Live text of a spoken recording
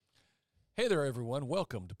Hey there, everyone.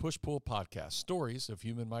 Welcome to Push Pull Podcast, Stories of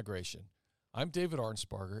Human Migration. I'm David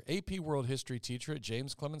Arnsparger, AP World History teacher at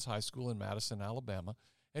James Clemens High School in Madison, Alabama.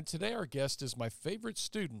 And today our guest is my favorite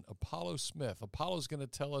student, Apollo Smith. Apollo is going to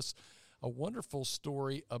tell us a wonderful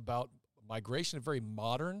story about migration, a very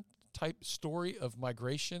modern type story of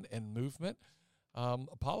migration and movement.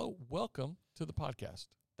 Apollo, welcome to the podcast.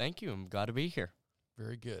 Thank you. I'm glad to be here.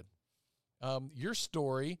 Very good. Your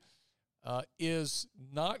story is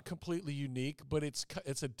not completely unique, but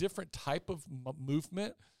it's a different type of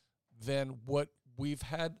movement than what we've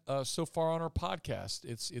had so far on our podcast.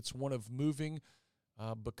 It's one of moving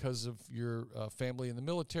because of your family in the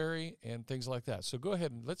military and things like that. So go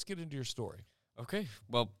ahead and let's get into your story. Okay.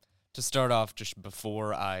 Well, to start off, just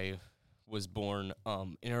before I was born,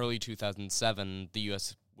 in early 2007, the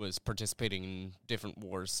U.S. was participating in different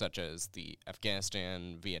wars such as the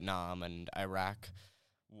Afghanistan, Vietnam, and Iraq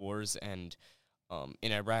wars, and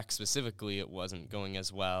in Iraq specifically, it wasn't going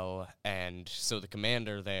as well, and so the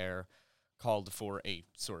commander there called for a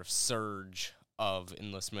sort of surge of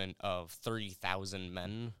enlistment of 30,000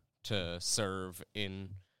 men to serve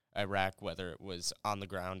in Iraq, whether it was on the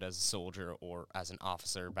ground as a soldier or as an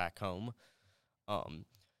officer back home.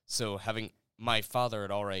 So my father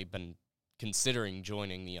had already been considering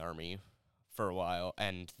joining the Army for a while,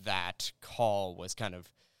 and that call was kind of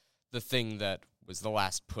the thing that was the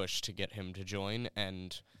last push to get him to join,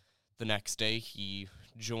 and the next day he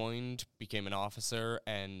joined, became an officer,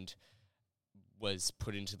 and was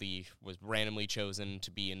randomly chosen to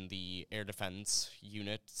be in the air defense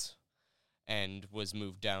units, and was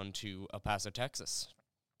moved down to El Paso, Texas,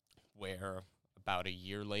 where about a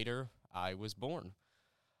year later I was born.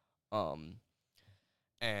 And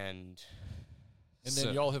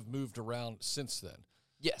then y'all have moved around since then.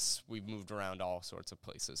 Yes, we've moved around all sorts of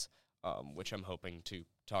places, which I'm hoping to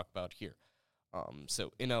talk about here.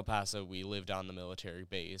 So in El Paso, we lived on the military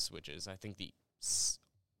base, which is, I think,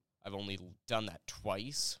 I've only done that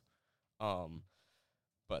twice,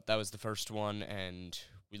 but that was the first one, and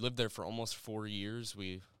we lived there for almost 4 years.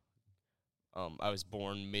 I was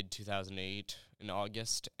born mid-2008 in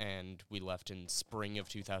August, and we left in spring of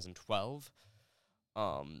 2012.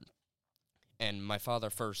 And my father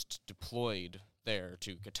first deployed there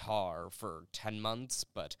to Qatar for 10 months,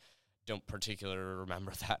 but don't particularly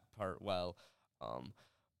remember that part well.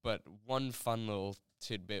 But one fun little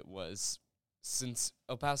tidbit was, since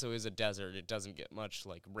El Paso is a desert, it doesn't get much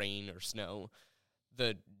like rain or snow.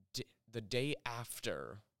 The day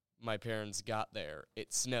after my parents got there,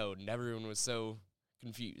 it snowed, and everyone was so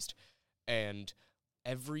confused. And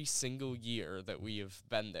every single year that we have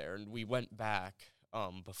been there, and we went back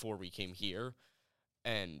before we came here,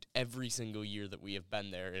 and every single year that we have been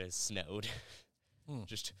there, it has snowed.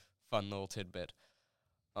 Just fun little tidbit.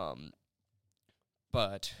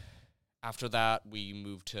 But after that, we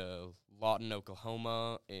moved to Lawton,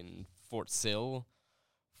 Oklahoma, in Fort Sill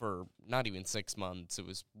for not even 6 months. It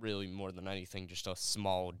was really more than anything just a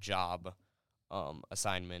small job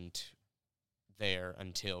assignment there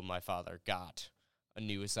until my father got a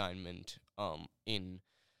new assignment in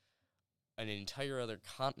an entire other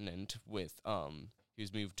continent with he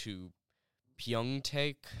was moved to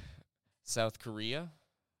Pyeongtaek, South Korea,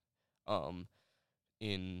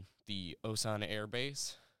 in the Osan Air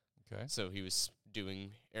Base. Okay. So he was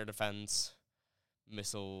doing air defense,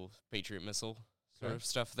 Patriot missile sort of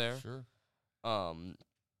stuff there. Sure.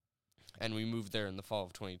 And we moved there in the fall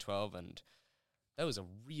of 2012, and that was a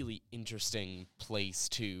really interesting place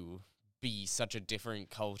to be, such a different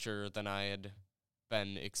culture than I had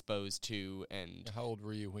been exposed to. And how old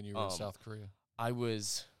were you when you were in South Korea? I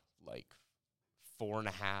was like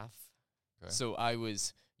 4.5. Okay. So I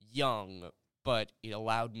was young, but it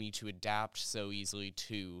allowed me to adapt so easily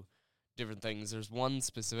to different things. There's one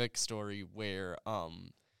specific story where,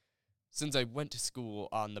 since I went to school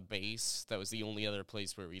on the base, that was the only other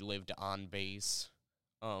place where we lived on base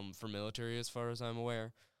for military, as far as I'm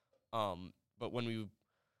aware. But when we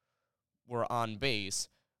were on base,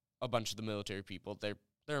 a bunch of the military people, they're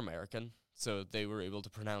American, so they were able to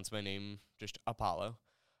pronounce my name just Apollo.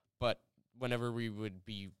 But whenever we would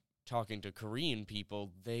be talking to Korean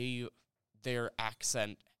people, their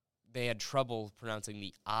accent, they had trouble pronouncing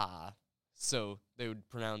the ah, so they would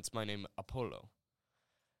pronounce my name Apollo.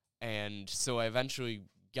 And so I eventually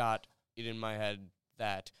got it in my head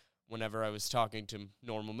that whenever I was talking to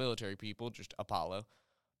normal military people, just Apollo,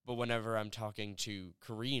 but whenever I'm talking to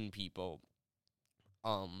Korean people,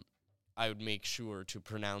 I would make sure to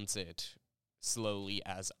pronounce it slowly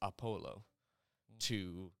as Apollo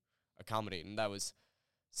to accommodate. And that was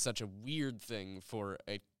such a weird thing for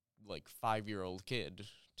a 5-year-old kid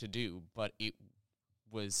to do, but it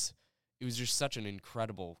was it was just such an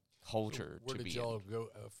incredible culture Where to did be y'all go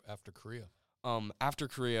after Korea? After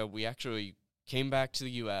Korea, we actually came back to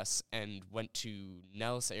the U.S. and went to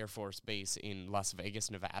Nellis Air Force Base in Las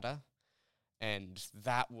Vegas, Nevada. And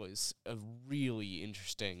that was a really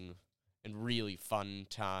interesting and really fun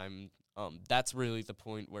time. That's really the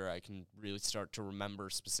point where I can really start to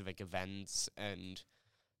remember specific events and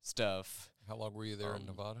stuff. How long were you there in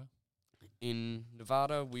Nevada? In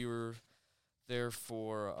Nevada, we were there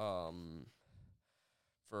for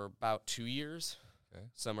about 2 years. Okay.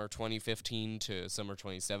 Summer 2015 to summer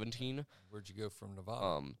 2017. Where'd you go from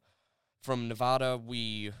Nevada? From Nevada,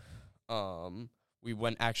 we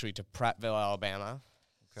went actually to Prattville, Alabama.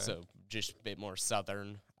 Okay. So just a bit more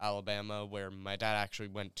southern Alabama, where my dad actually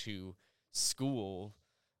went to school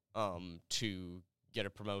to get a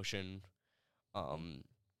promotion. And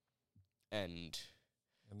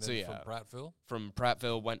then so, yeah. from Prattville? From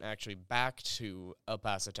Prattville, went actually back to El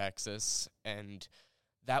Paso, Texas, and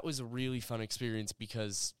that was a really fun experience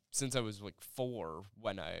because since I was like 4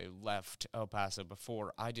 when I left El Paso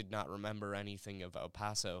before, I did not remember anything of El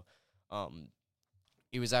Paso.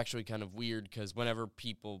 It was actually kind of weird because whenever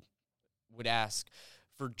people would ask,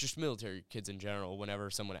 for just military kids in general, whenever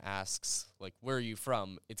someone asks, like, where are you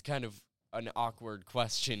from, it's kind of an awkward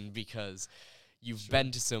question because you've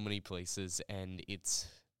been to so many places and it's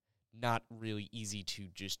not really easy to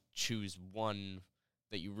just choose one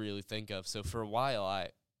that you really think of. So for a while,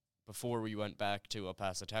 before we went back to El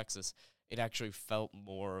Paso, Texas, it actually felt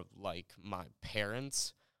more like my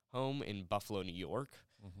parents' home in Buffalo, New York.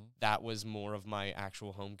 Mm-hmm. That was more of my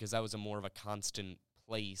actual home because that was a more of a constant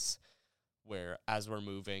place where as we're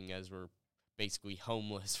moving, as we're basically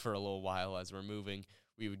homeless for a little while as we're moving,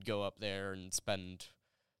 we would go up there and spend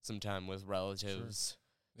some time with relatives.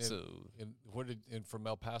 Sure. And from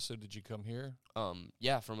El Paso, did you come here?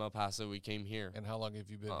 Yeah, from El Paso, we came here. And how long have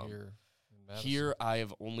you been here in Madison? Here, I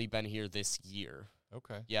have only been here this year.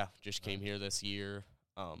 Okay. Yeah, just came here this year.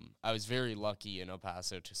 I was very lucky in El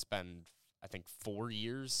Paso to spend, I think, 4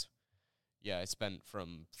 years. Yeah, I spent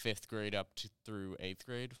from 5th grade up through 8th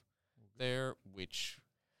grade there, which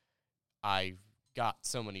I got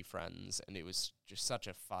so many friends, and it was just such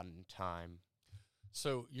a fun time.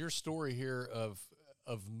 So your story here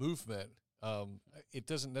of movement, it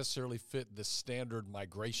doesn't necessarily fit the standard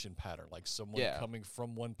migration pattern, like someone coming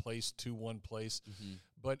from one place to one place,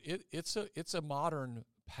 but it's a modern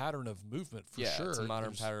pattern of movement for sure. Yeah, it's a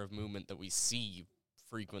modern pattern of movement that we see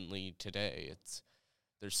frequently today.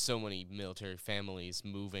 There's so many military families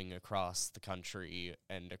moving across the country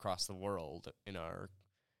and across the world in our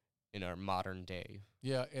modern day.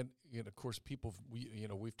 Yeah, and of course,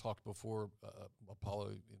 we've talked before, Apollo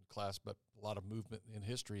in class, but a lot of movement in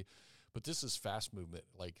history. But this is fast movement.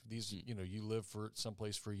 Like these, you live for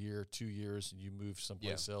someplace for a year, 2 years, and you move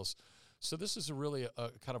someplace else. So this is really a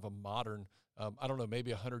kind of a modern. I don't know,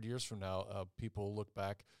 maybe 100 years from now, people look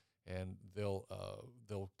back and they'll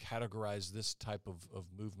categorize this type of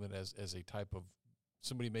movement as a type of,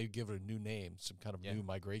 somebody may give it a new name, some kind of new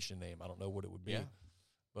migration name. I don't know what it would be,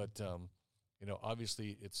 but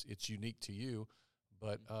obviously it's unique to you.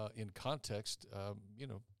 But in context,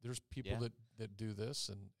 there's people that do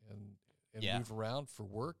this and move around for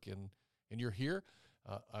work, and you're here.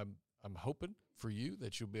 I'm hoping for you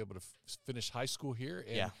that you'll be able to finish high school here,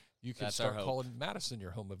 and you can start calling Madison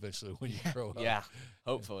your home eventually when you grow up. Yeah,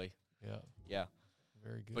 hopefully. Yeah.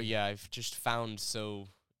 Very good. But yeah, I've just found so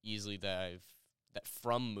easily that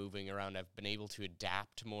from moving around, I've been able to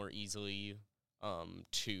adapt more easily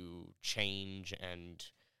to change and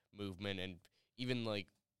movement, and even like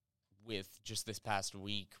with just this past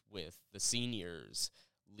week with the seniors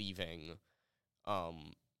leaving,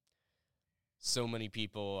 so many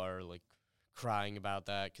people are like crying about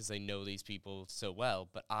that because they know these people so well,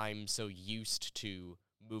 but I'm so used to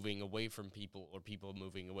moving away from people or people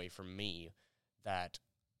moving away from me that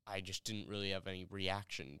I just didn't really have any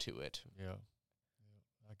reaction to it. Yeah.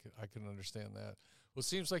 I can understand that. Well, it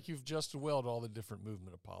seems like you've adjusted well to all the different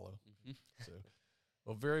movement, Apollo. So,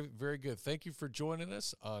 well, very, very good. Thank you for joining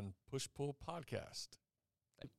us on Push Pull Podcast.